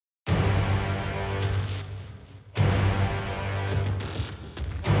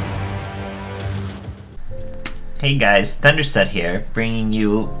Hey guys, Thunderset here, bringing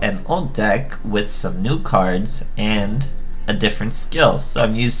you an old deck with some new cards and a different skill. So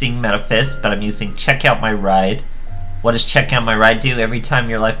I'm using Metaphys, but I'm using Check Out My Ride. What does Check Out My Ride do? Every time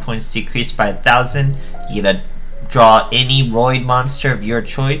your life points decrease by 1,000, you get to draw any Roid monster of your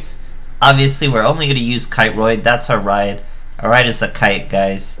choice. Obviously, we're only going to use Kiteroid. That's our ride. Our ride is a kite,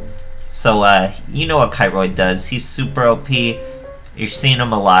 guys. So, you know what Kiteroid does. He's super OP. You're seeing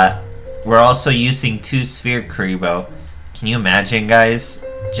him a lot. We're also using 2 Sphere Karibo. Can you imagine, guys?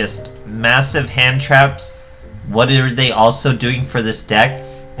 Just massive hand traps. What are they also doing for this deck?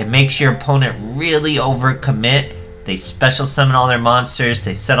 It makes your opponent really overcommit. They special summon all their monsters,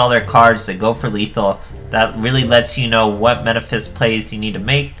 they set all their cards, they go for lethal. That really lets you know what Metaphys plays you need to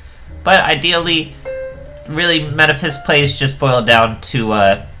make. But ideally, really Metaphys plays just boil down to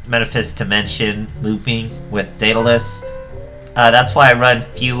Metaphys Dimension looping with Daedalus. That's why I run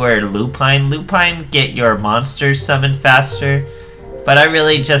fewer Lupine. Lupine get your monsters summoned faster, but I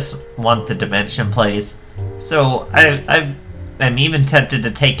really just want the Dimension plays. So I'm even tempted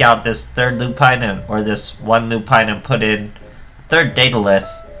to take out this third Lupine or this one Lupine and put in third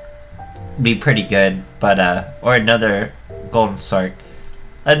Daedalus. Be pretty good, but or another Golden Sark.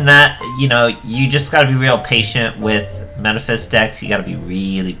 And that, you know, you just gotta be real patient with Metaphys decks. You gotta be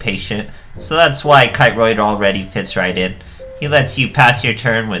really patient. So that's why Kiteroid already fits right in. He lets you pass your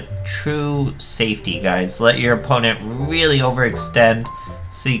turn with true safety, guys. Let your opponent really overextend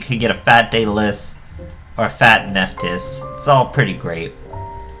so you can get a fat Daedalus or a fat Metaphys. It's all pretty great.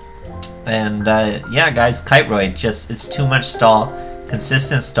 And yeah, guys, Kiteroid, just, it's too much stall,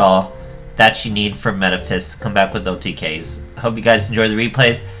 consistent stall that you need for Metaphys to come back with OTKs. I hope you guys enjoy the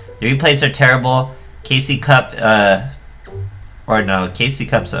replays. The replays are terrible. KC Cup, or no, KC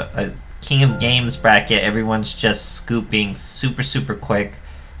Cup's a King of Games bracket. Everyone's just scooping super quick.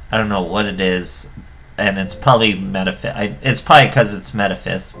 I don't know what it is, and it's probably Metaphys. It's probably because it's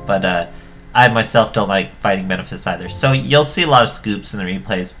Metaphys, but I myself don't like fighting Metaphys either. So you'll see a lot of scoops in the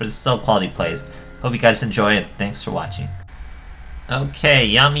replays, but it's still quality plays. Hope you guys enjoy it. Thanks for watching. Okay,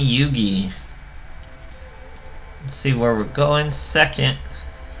 Yami Yugi. Let's see where we're going. Second.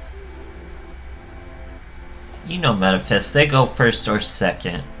 You know Metaphys, they go first or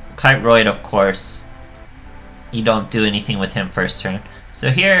second. Kiteroid, of course, you don't do anything with him first turn. So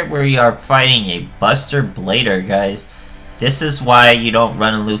here we are fighting a Buster Blader, guys. This is why you don't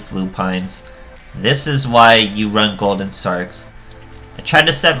run aloof Lupines. This is why you run Golden Sarks. I tried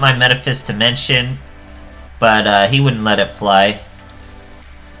to set my Metaphys Dimension, but he wouldn't let it fly.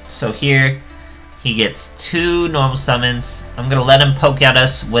 So here, he gets 2 normal summons. I'm going to let him poke at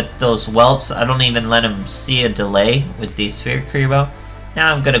us with those whelps. I don't even let him see a delay with the Sphere Karibo.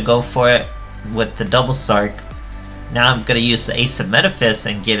 Now I'm going to go for it with the double Sark. Now I'm going to use the Ace of Metaphys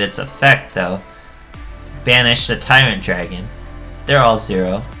and get its effect, though. Banish the Tyrant Dragon. They're all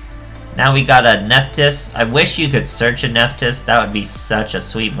 0. Now we got a Metaphys. I wish you could search a Metaphys. That would be such a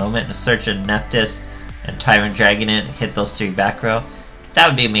sweet moment to search a Metaphys and Tyrant Dragon it and hit those 3 back row. That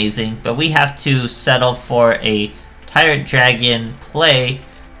would be amazing, but we have to settle for a Tyrant Dragon play.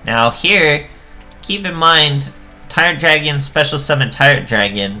 Now here, keep in mind, Tyrant Dragon, special summon Tyrant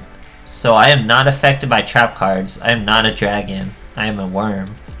Dragon, so I am not affected by trap cards. I am not a dragon. I am a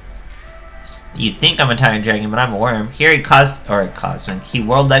worm. You'd think I'm a Tyrant Dragon, but I'm a worm. Here he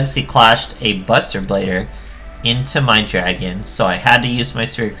World Legacy clashed a Buster Blader into my dragon, so I had to use my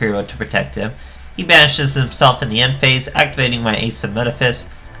Sphere Karibo to protect him. He banishes himself in the end phase, activating my Ace of Metaphys.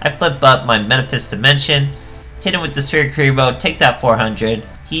 I flip up my Metaphys Dimension, hit him with the Sphere Karibo, take that 400.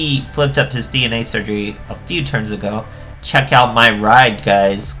 He flipped up his DNA surgery a few turns ago. Check out my ride,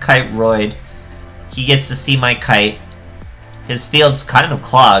 guys. Kiteroid. He gets to see my kite. His field's kind of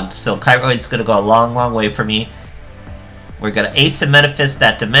clogged, so Kiteroid's going to go a long way for me. We're going to Ace of Metaphys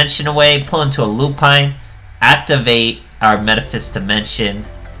that dimension away, pull into a Lupine, activate our Metaphys Dimension,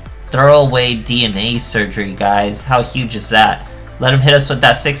 throw away DNA surgery, guys. How huge is that? Let him hit us with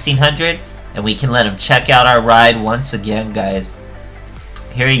that 1600, and we can let him check out our ride once again, guys.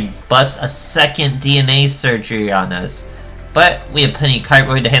 Here he busts a second DNA surgery on us. But we have plenty of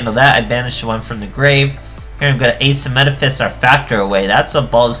Kiteroid to handle that. I banished one from the grave. Here I'm going to Ace of Metaphys our factor away. That's a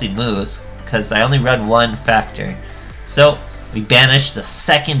ballsy move, because I only run 1 factor. So, we banished the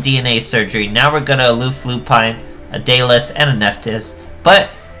second DNA surgery. Now we're going to aloof Lupine, a Daedalus, and a Metaphys. But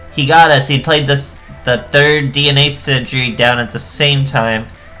he got us. He played the 3rd DNA surgery down at the same time.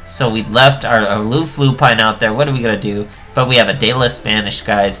 So we left our aloof Lupine out there. What are we going to do? But we have a Daedalus banished,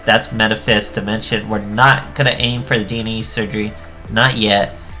 guys. That's Metaphys Dimension. We're not going to aim for the DNA surgery. Not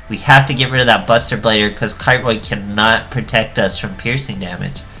yet. We have to get rid of that Buster Blader because Kiteroid cannot protect us from piercing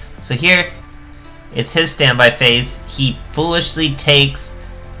damage. So here, It's his standby phase. He foolishly takes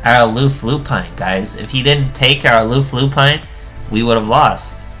our aloof lupine, guys. If he didn't take our aloof lupine, we would have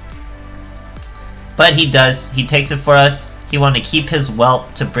lost. But he does. He takes it for us. He wanted to keep his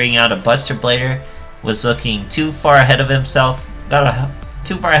whelp to bring out a Buster Blader. Was looking too far ahead of himself.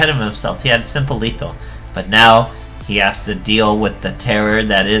 Too far ahead of himself. He had simple lethal. But now he has to deal with the terror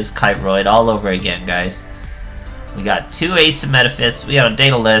that is Kiteroid all over again, guys. We got 2 Ace of Metaphys. We got a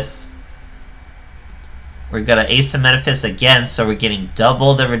Daedalus. We're gonna Ace of Metaphys again, so we're getting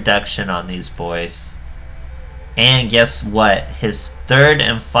double the reduction on these boys. And guess what? His third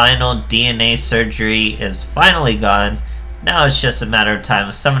and final DNA surgery is finally gone. Now it's just a matter of time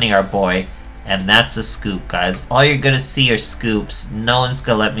of summoning our boy. And that's a scoop, guys. All you're gonna see are scoops. No one's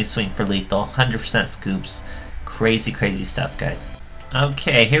gonna let me swing for lethal. 100% scoops. Crazy, crazy stuff, guys.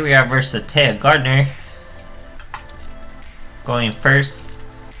 Okay, here we are versus Taya Gardner. Going first.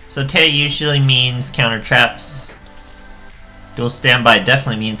 So Taya usually means counter traps. Dual standby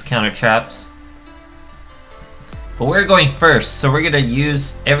definitely means counter traps. But we're going first, so we're gonna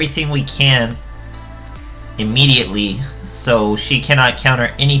use everything we can immediately, so she cannot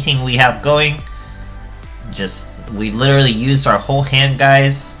counter anything we have going. We literally used our whole hand,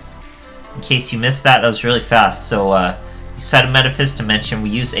 guys. In case you missed that, that was really fast. So inside of Metaphys Dimension, we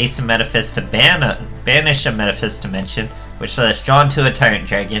used Ace of Metaphys to banish a Metaphys Dimension, which let us draw into a Tyrant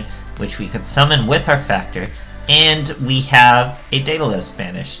Dragon, which we could summon with our factor, and we have a Daedalus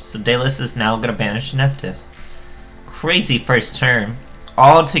banished. So Daedalus is now going to banish Metaphys. Crazy first turn,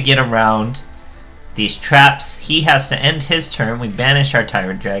 all to get around these traps. He has to end his turn. We banish our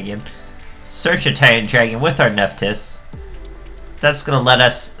Tyrant Dragon, search a Tyrant Dragon with our Metaphys. That's going to let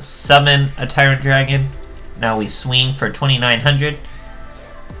us summon a Tyrant Dragon. Now we swing for 2,900.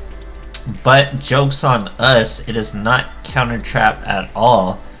 But joke's on us, it is not counter trap at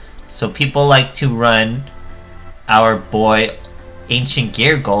all. So people like to run our boy Ancient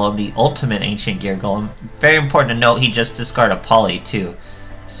Gear Golem, the ultimate Ancient Gear Golem. Very important to note, he just discarded a poly too.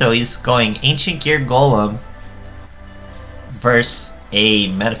 So he's going Ancient Gear Golem versus a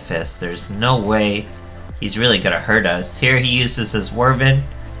Metaphys. There's no way he's really gonna hurt us. Here he uses his Werven.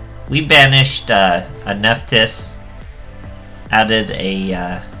 We banished a Metaphys, added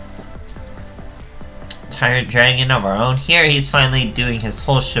a Tyrant Dragon of our own. Here he's finally doing his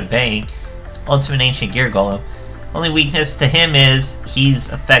whole shebang. Ultimate Ancient Gear Golem. Only weakness to him is he's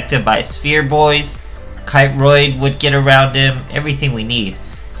affected by Sphere Boys. Kiteroid would get around him. Everything we need.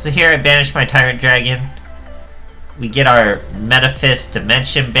 So here I banish my Tyrant Dragon. We get our Metaphys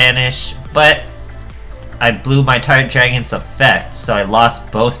Dimension banish, but I blew my Tyrant Dragon's effect, so I lost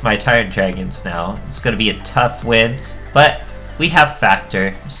both my Tyrant Dragons now. It's going to be a tough win, but we have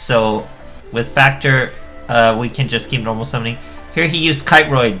Factor. So with Factor, we can just keep normal summoning. Here he used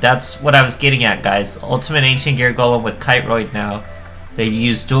Kiteroid. That's what I was getting at, guys. Ultimate Ancient Gear Golem with Kiteroid now. They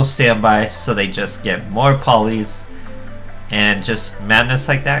use dual standby, so they just get more polys. And just madness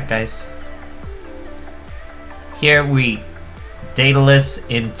like that, guys. Here we Daedalus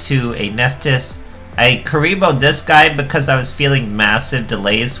into a Metaphys. I Karibo'd this guy because I was feeling massive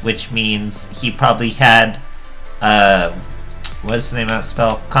delays, which means he probably had, what is the name of that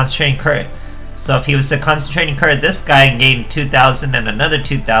spell? Concentrating Current. So if he was to Concentrating Current this guy and gain 2,000 and another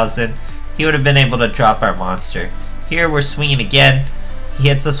 2,000, he would have been able to drop our monster. Here we're swinging again. He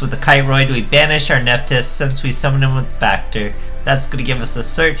hits us with the Kiteroid. We banish our Metaphys since we summon him with Factor. That's going to give us a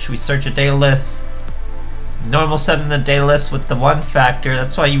search. We search a Daedalus. Normal summon the Daedalus with the 1 Factor.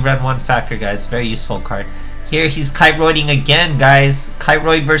 That's why you run 1 Factor, guys. Very useful card. Here he's Kiteroiding again, guys.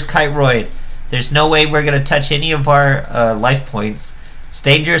 Kiteroid versus Kiteroid. There's no way we're going to touch any of our life points. It's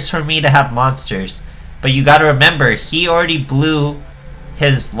dangerous for me to have monsters. But you got to remember, he already blew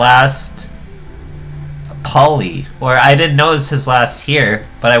his last poly. Or I didn't notice his last here,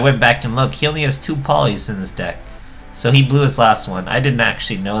 but I went back and looked. He only has 2 polys in this deck. So he blew his last one. I didn't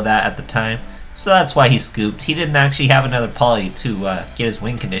actually know that at the time. So that's why he scooped. He didn't actually have another poly to get his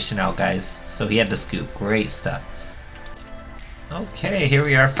win condition out, guys. So he had to scoop. Great stuff. Okay, here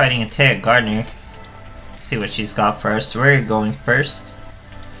we are fighting a Taya Gardner. Let's see what she's got for us. We're going first.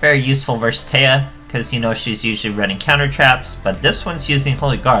 Very useful versus Taya, because you know she's usually running counter traps, but this one's using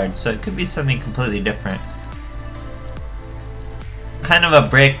Holy Guard, so it could be something completely different. Kind of a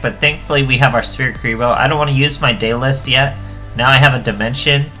brick, but thankfully we have our Sphere Karibo. I don't want to use my Daedalus yet. Now I have a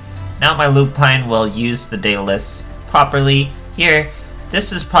Dimension. Now my Lupine will use the Daedalus properly. Here,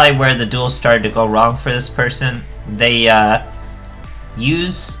 this is probably where the duel started to go wrong for this person. They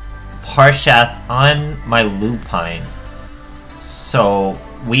use Parshath on my Lupine. So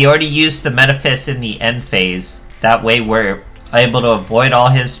we already used the Metaphys in the end phase. That way we're able to avoid all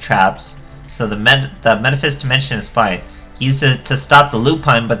his traps. So the Metaphys dimension is fine. He used it to stop the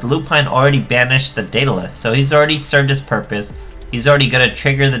Lupine, but the Lupine already banished the Daedalus, so he's already served his purpose. He's already gonna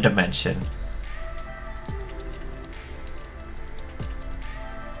trigger the dimension.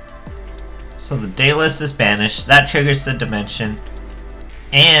 So the Daedalus is banished, that triggers the dimension,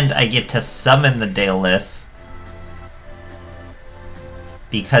 and I get to summon the Daedalus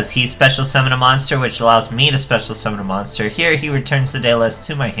because he special summoned a monster, which allows me to special summon a monster. Here he returns the Daedalus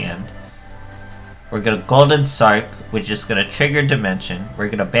to my hand. We're gonna Golden Sark, which is gonna trigger dimension. We're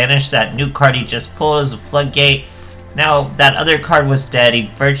gonna banish that new card he just pulled as a floodgate. Now that other card was dead, he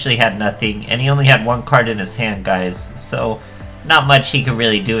virtually had nothing, and he only had one card in his hand, guys, so not much he could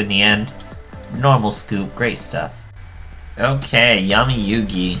really do in the end. Normal scoop, great stuff. Okay, Yami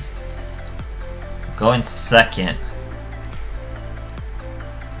Yugi. Going second.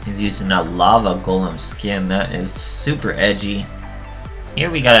 He's using a Lava Golem skin, that is super edgy. Here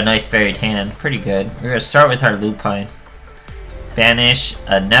we got a nice varied hand, pretty good. We're gonna start with our Lupine. Banish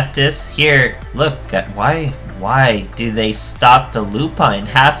a Metaphys. Here, look, why do they stop the Lupine?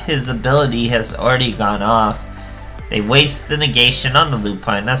 Half his ability has already gone off. They waste the negation on the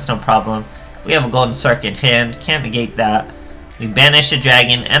Lupine, that's no problem. We have a Golden Sark in hand, can't negate that. We banish a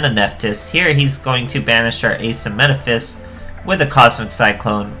Dragon and a Metaphys. Here he's going to banish our Ace of Metaphys with a Cosmic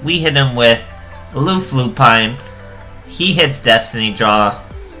Cyclone. We hit him with Aloof Lupine. He hits Destiny Draw.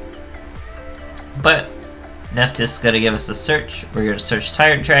 But Metaphys is going to give us a search. We're going to search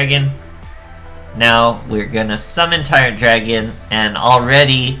Tyrant Dragon. Now we're going to summon Tyrant Dragon, and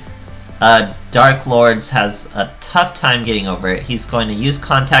already Dark Lords has a tough time getting over it. He's going to use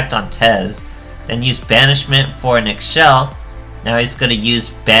Contact on Tez, then use Banishment for an Excel. Now he's going to use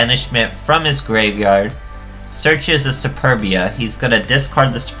Banishment from his graveyard. Searches a Superbia. He's going to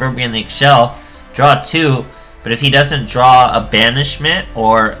discard the Superbia and the Excel, draw 2, but if he doesn't draw a Banishment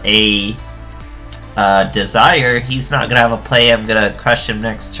or a Desire, he's not going to have a play. I'm going to crush him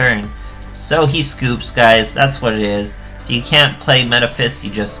next turn. So he scoops, guys. That's what it is. If you can't play Metaphys,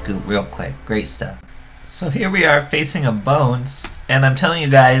 you just scoop real quick. Great stuff. So here we are facing a Bones, and I'm telling you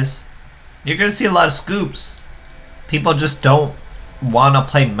guys, you're going to see a lot of scoops. People just don't want to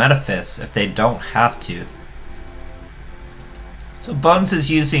play Metaphys if they don't have to. So Bones is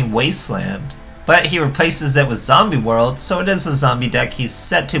using Wasteland, but he replaces it with Zombie World, so it is a zombie deck. He's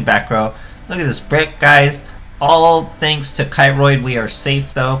set to back row. Look at this brick, guys. All thanks to Kiteroid, we are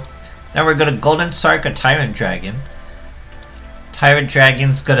safe though. Now we're going to Golden Sark a Tyrant Dragon. Tyrant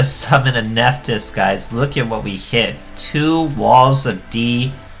Dragon's going to summon a Metaphys, guys. Look at what we hit. 2 walls of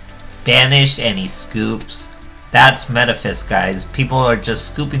D, banished, and he scoops. That's Metaphys, guys. People are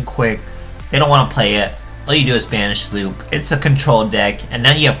just scooping quick. They don't want to play it. All you do is banish loop. It's a control deck, and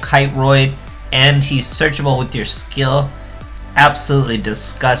now you have Kiteroid, and he's searchable with your skill. Absolutely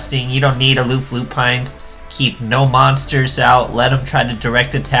disgusting. You don't need aloof Lupines. Keep no monsters out. Let them try to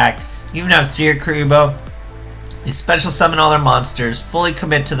direct attack. You even have Sphere Kuriboh. They special summon all their monsters, fully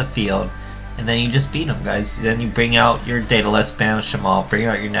commit to the field, and then you just beat them, guys. Then you bring out your Daedalus, banish them all, bring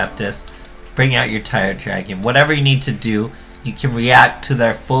out your Metaphys, bring out your Tyrant Dragon. Whatever you need to do, you can react to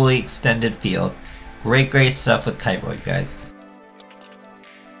their fully extended field. Great stuff with Kiteroid, guys.